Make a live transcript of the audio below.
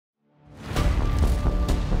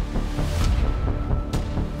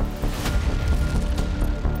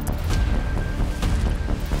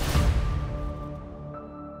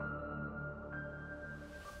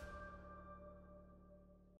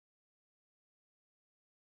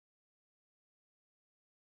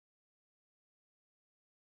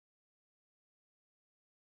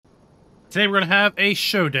Today we're going to have a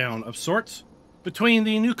showdown of sorts between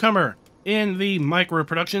the newcomer in the micro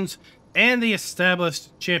productions and the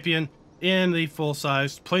established champion in the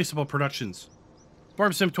full-sized placeable productions.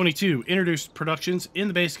 Farm Sim 22 introduced productions in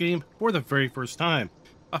the base game for the very first time.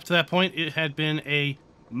 Up to that point, it had been a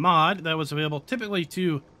mod that was available typically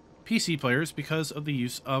to PC players because of the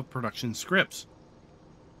use of production scripts.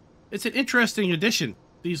 It's an interesting addition,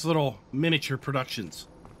 these little miniature productions.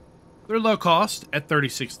 They're low cost at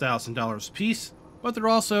 $36,000 a piece, but they're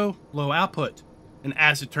also low output. And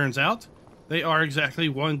as it turns out, they are exactly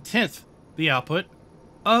 1/10 the output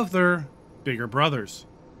of their bigger brothers.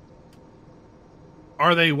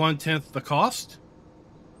 Are they 1/10 the cost?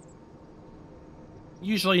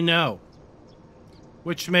 Usually no.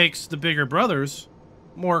 Which makes the bigger brothers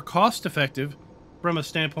more cost effective from a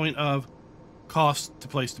standpoint of cost to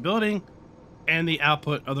place the building and the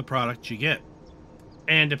output of the product you get.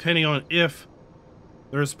 And depending on if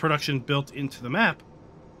there's production built into the map,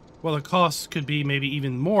 well, the costs could be maybe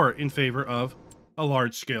even more in favor of a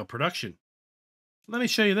large-scale production. Let me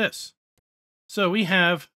show you this. So we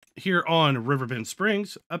have here on Riverbend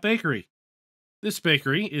Springs a bakery. This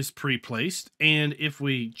bakery is pre-placed, and if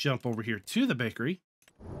we jump over here to the bakery,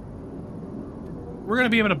 we're going to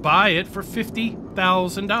be able to buy it for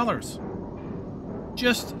 $50,000.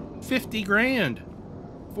 Just 50 grand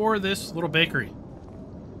for this little bakery.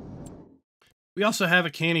 We also have a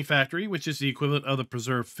candy factory, which is the equivalent of the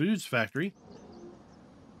preserved foods factory.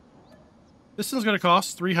 This one's going to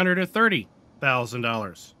cost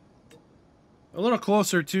 $330,000. A little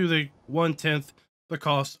closer to the 1/10 the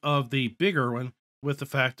cost of the bigger one with the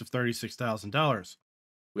fact of $36,000.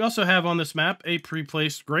 We also have on this map a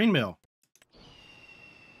pre-placed grain mill.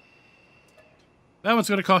 That one's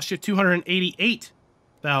going to cost you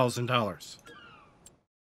 $288,000.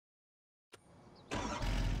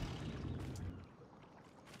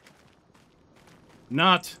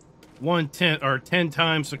 Not 1/10 or 10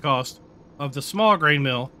 times the cost of the small grain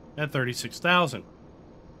mill at $36,000.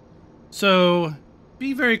 So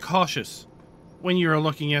be very cautious when you're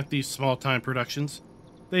looking at these small time productions.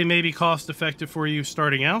 They may be cost effective for you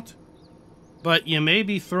starting out, but you may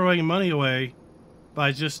be throwing money away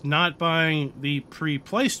by just not buying the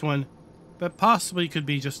pre-placed one that possibly could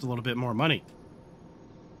be just a little bit more money.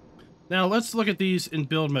 Now let's look at these in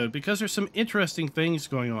build mode because there's some interesting things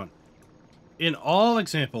going on. In all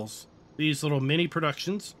examples, these little mini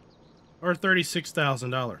productions are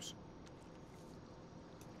 $36,000.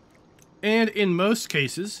 And in most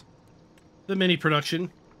cases, the mini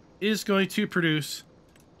production is going to produce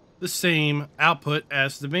the same output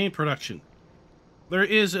as the main production. There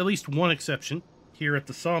is at least one exception here at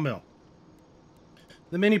the sawmill.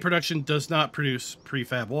 The mini production does not produce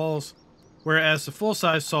prefab walls, whereas the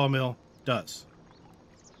full-size sawmill does.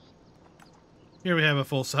 Here we have a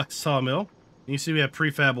full-size sawmill. You see we have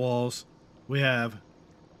prefab walls, we have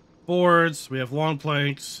boards, we have long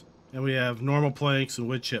planks, and we have normal planks and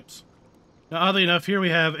wood chips. Now, oddly enough, here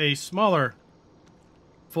we have a smaller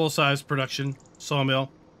full-size production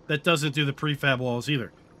sawmill that doesn't do the prefab walls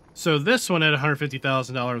either. So this one at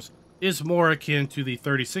 $150,000 is more akin to the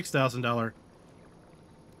 $36,000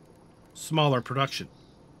 smaller production.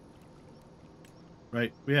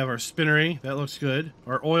 Right, we have our spinnery, that looks good.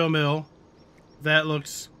 Our oil mill, that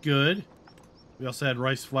looks good. We also had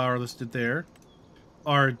rice flour listed there.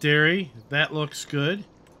 Our dairy, that looks good.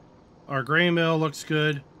 Our grain mill looks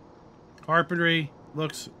good. Carpentry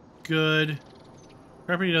looks good.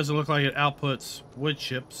 Carpentry doesn't look like it outputs wood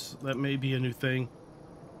chips. That may be a new thing.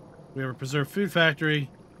 We have a preserved food factory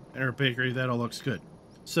and our bakery. That all looks good.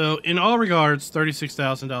 So in all regards,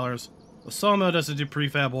 $36,000. The sawmill doesn't do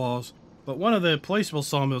prefab walls, but one of the placeable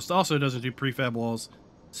sawmills also doesn't do prefab walls.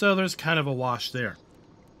 So there's kind of a wash there.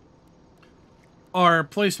 Our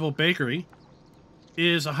placeable bakery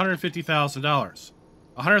is $150,000.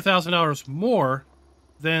 $100,000 more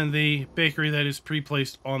than the bakery that is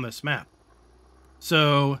pre-placed on this map.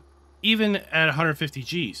 So even at 150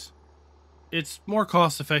 Gs, it's more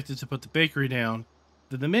cost effective to put the bakery down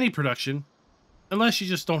than the mini production, unless you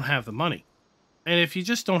just don't have the money. And if you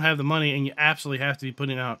just don't have the money and you absolutely have to be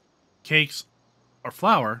putting out cakes or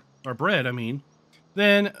flour, or bread, I mean,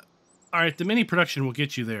 then, alright, the mini production will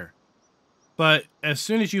get you there. But as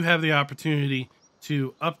soon as you have the opportunity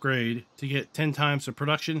to upgrade to get 10 times the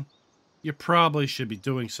production, you probably should be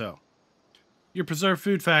doing so. Your preserved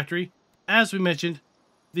food factory, as we mentioned,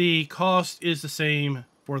 the cost is the same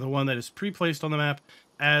for the one that is pre-placed on the map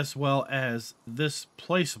as well as this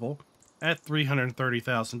placeable at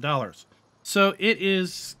 $330,000. So it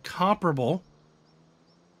is comparable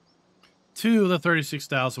to the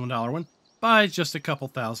 $36,000 one by just a couple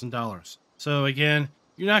 $1,000s. So again,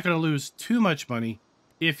 you're not going to lose too much money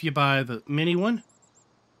if you buy the mini one,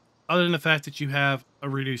 other than the fact that you have a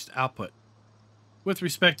reduced output. With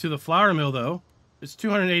respect to the flour mill, though, it's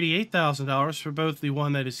 $288,000 for both the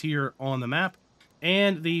one that is here on the map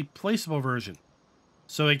and the placeable version.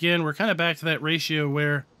 So again, we're kind of back to that ratio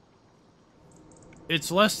where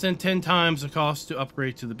it's less than 10 times the cost to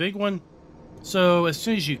upgrade to the big one. So as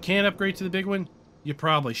soon as you can upgrade to the big one, you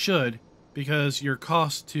probably should, because your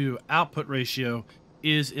cost to output ratio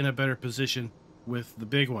is in a better position with the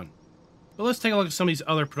big one. But let's take a look at some of these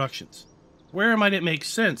other productions. Where might it make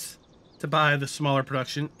sense to buy the smaller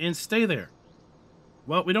production and stay there?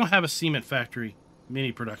 Well, we don't have a cement factory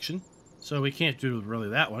mini production, so we can't do really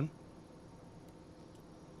that one.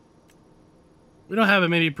 We don't have a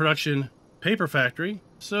mini production paper factory,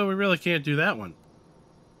 so we really can't do that one.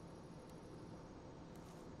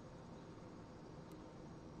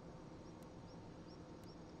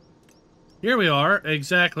 Here we are,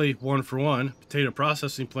 exactly 1-for-1 potato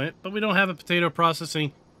processing plant, but we don't have a potato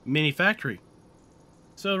processing mini factory,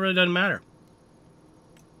 so it really doesn't matter.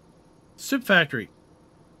 Soup factory,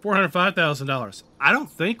 $405,000. I don't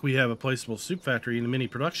think we have a placeable soup factory in the mini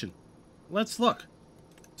production. Let's look.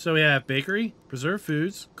 So we have bakery, preserved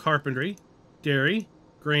foods, carpentry, dairy,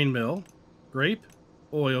 grain mill, grape,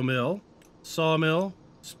 oil mill, sawmill,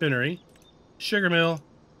 spinnery, sugar mill,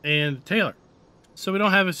 and tailor. So we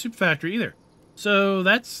don't have a soup factory either. So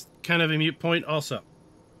that's kind of a moot point also.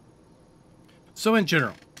 So in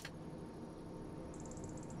general,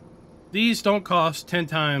 these don't cost 10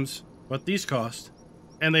 times what these cost,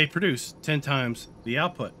 and they produce 10 times the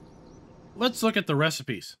output. Let's look at the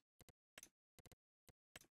recipes.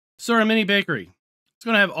 So our mini bakery, it's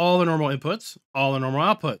going to have all the normal inputs, all the normal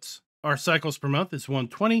outputs. Our cycles per month is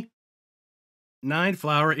 120. 9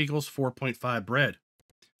 flour equals 4.5 bread.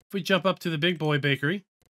 If we jump up to the big boy bakery,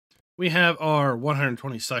 we have our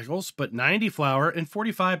 120 cycles, but 90 flour and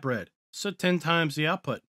 45 bread. So 10 times the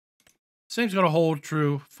output. Same's going to hold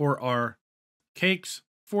true for our cakes,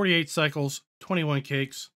 48 cycles, 21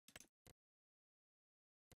 cakes.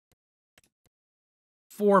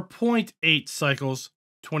 4.8 cycles,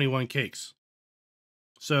 21 cakes.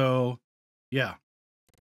 So, yeah.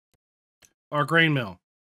 Our grain mill.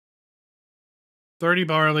 30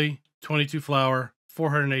 barley, 22 flour,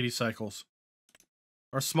 480 cycles.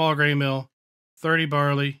 Our small grain mill, 30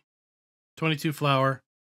 barley, 22 flour,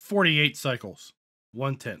 48 cycles,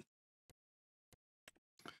 110.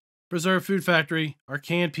 Preserved food factory, our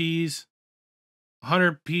canned peas,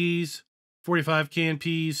 100 peas, 45 canned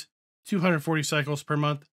peas, 240 cycles per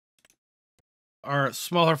month. Our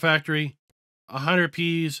smaller factory, 100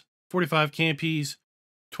 peas, 45 canned peas,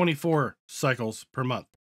 24 cycles per month.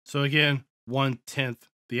 So again, 1/10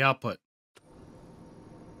 the output.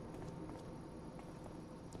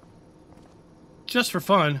 Just for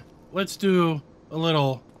fun, let's do a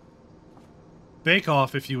little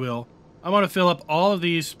bake-off, if you will. I want to fill up all of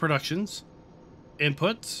these productions,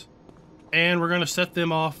 inputs, and we're going to set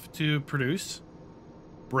them off to produce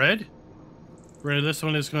bread. This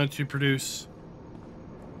one is going to produce...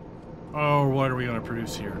 Oh, what are we going to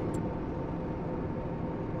produce here?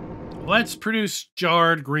 Let's produce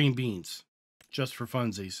jarred green beans, just for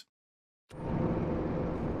funsies.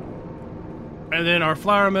 And then our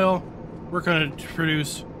flour mill, we're going to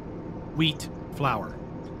produce wheat flour.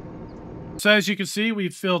 So as you can see,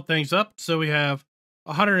 we've filled things up. So we have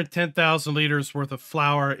 110,000 liters worth of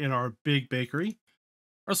flour in our big bakery.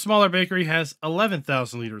 Our smaller bakery has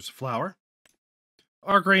 11,000 liters of flour.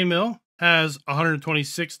 Our grain mill has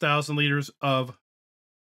 126,000 liters of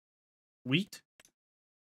wheat.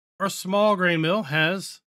 Our small grain mill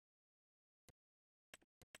has,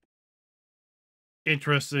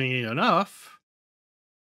 interestingly enough,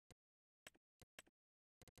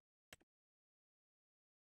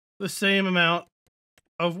 the same amount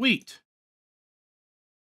of wheat.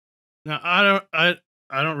 Now I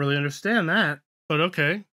don't really understand that, but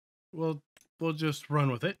okay. We'll just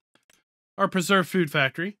run with it. Our preserved food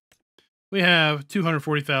factory, we have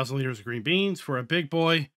 240,000 liters of green beans for a big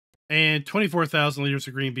boy and 24,000 liters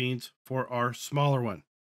of green beans for our smaller one.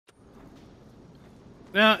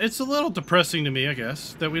 Now, it's a little depressing to me, I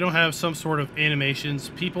guess, that we don't have some sort of animations,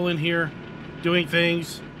 people in here doing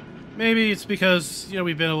things. Maybe it's because, you know,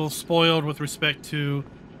 we've been a little spoiled with respect to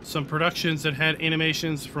some productions that had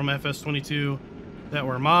animations from FS22 that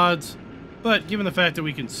were mods. But given the fact that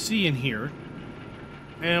we can see in here,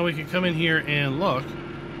 and we can come in here and look,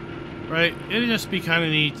 right, it'd just be kind of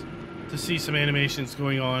neat to see some animations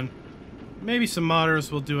going on. Maybe some modders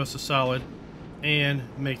will do us a solid and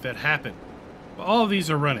make that happen. But all of these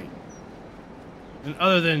are running. And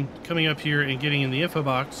other than coming up here and getting in the info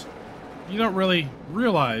box, you don't really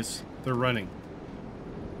realize they're running.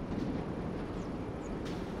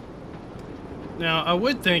 Now, I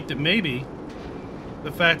would think that maybe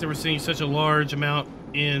the fact that we're seeing such a large amount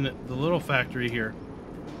in the little factory here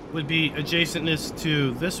would be adjacentness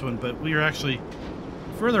to this one, but we are actually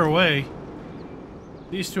further away.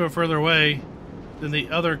 These two are further away than the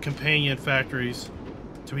other companion factories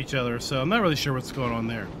to each other, so I'm not really sure what's going on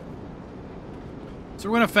there. So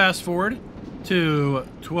we're going to fast forward to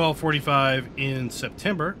 12:45 in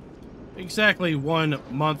September, exactly 1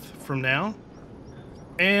 month from now,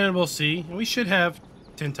 and we'll see. We should have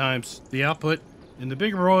 10 times the output in the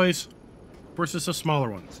bigger Roys versus the smaller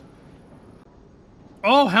ones.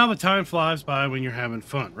 Oh, how the time flies by when you're having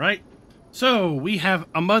fun, right? So we have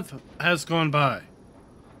a month has gone by.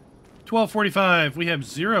 12:45, we have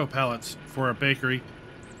 0 pallets for a bakery.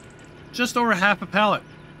 Just over half a pallet.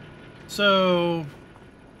 So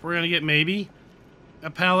we're going to get maybe a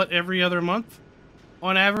pallet every other month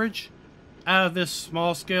on average out of this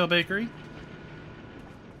small scale bakery.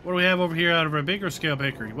 What do we have over here out of our bigger scale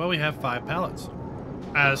bakery? Well, we have 5 pallets,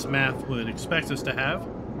 as math would expect us to have,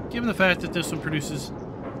 given the fact that this one produces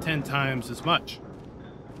 10 times as much.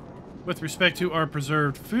 With respect to our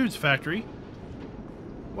preserved foods factory,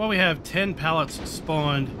 well, we have 10 pallets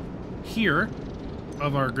spawned here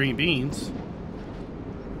of our green beans.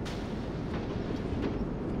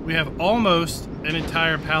 We have almost an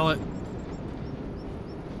entire pallet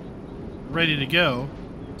ready to go,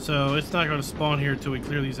 so it's not going to spawn here until we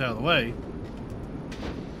clear these out of the way.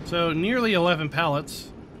 So nearly 11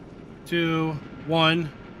 pallets to 1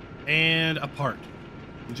 and a part.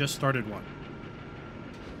 We just started 1.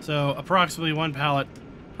 So approximately 1 pallet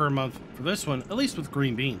per month for this one, at least with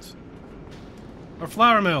green beans. Our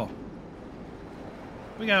flour mill.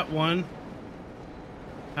 We got 1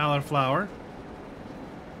 pallet of flour,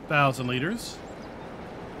 1,000 liters.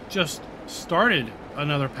 Just started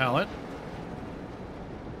another pallet.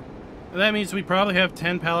 And that means we probably have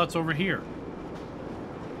 10 pallets over here.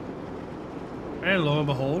 And lo and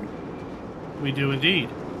behold, we do indeed.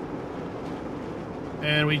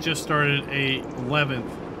 And we just started a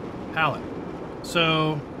 11th pallet.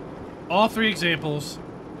 So all 3 examples,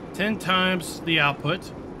 10 times the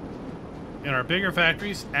output in our bigger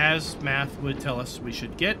factories, as math would tell us we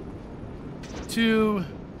should get, to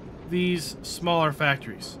these smaller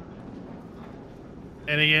factories.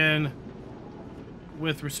 And again,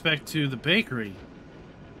 with respect to the bakery,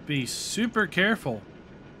 be super careful,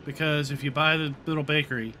 because if you buy the little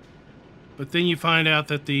bakery, but then you find out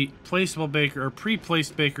that the placeable baker or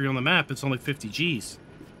pre-placed bakery on the map is only 50 G's,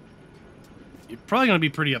 you're probably going to be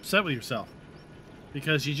pretty upset with yourself,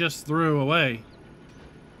 because you just threw away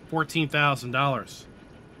 $14,000.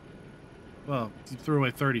 Well, you threw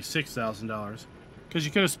away $36,000 because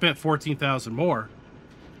you could have spent $14,000 more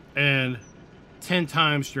and 10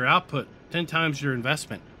 times your output, 10 times your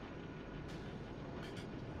investment.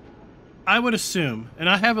 I would assume, and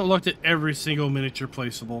I haven't looked at every single miniature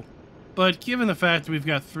placeable, but given the fact that we've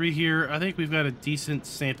got 3 here, I think we've got a decent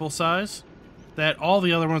sample size that all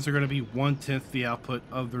the other ones are going to be 1/10 the output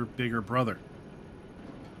of their bigger brother.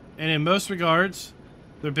 And in most regards,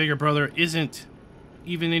 their bigger brother isn't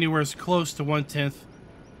even anywhere as close to 1/10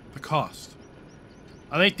 the cost.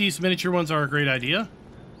 I think these miniature ones are a great idea,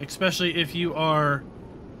 especially if you are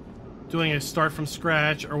doing a start from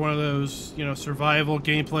scratch or one of those, you know, survival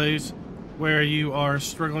gameplays where you are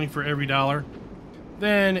struggling for every dollar.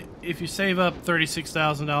 Then if you save up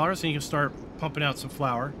 $36,000 and you can start pumping out some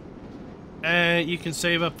flour, and you can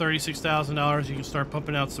save up $36,000, you can start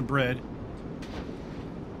pumping out some bread,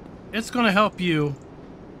 it's going to help you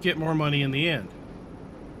get more money in the end.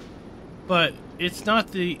 But it's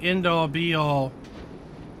not the end-all be-all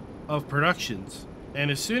of productions. And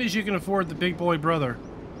as soon as you can afford the big boy brother,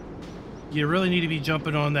 you really need to be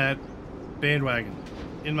jumping on that bandwagon,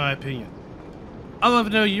 in my opinion. I'd love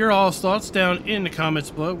to know your all's thoughts down in the comments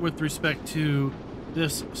below with respect to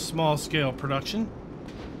this small-scale production.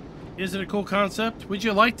 Is it a cool concept? Would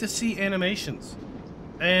you like to see animations?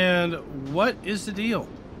 And what is the deal?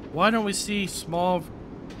 Why don't we see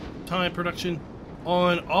small-time production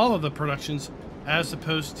on all of the productions as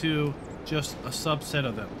opposed to just a subset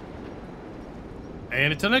of them?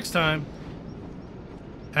 And until next time,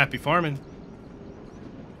 happy farming.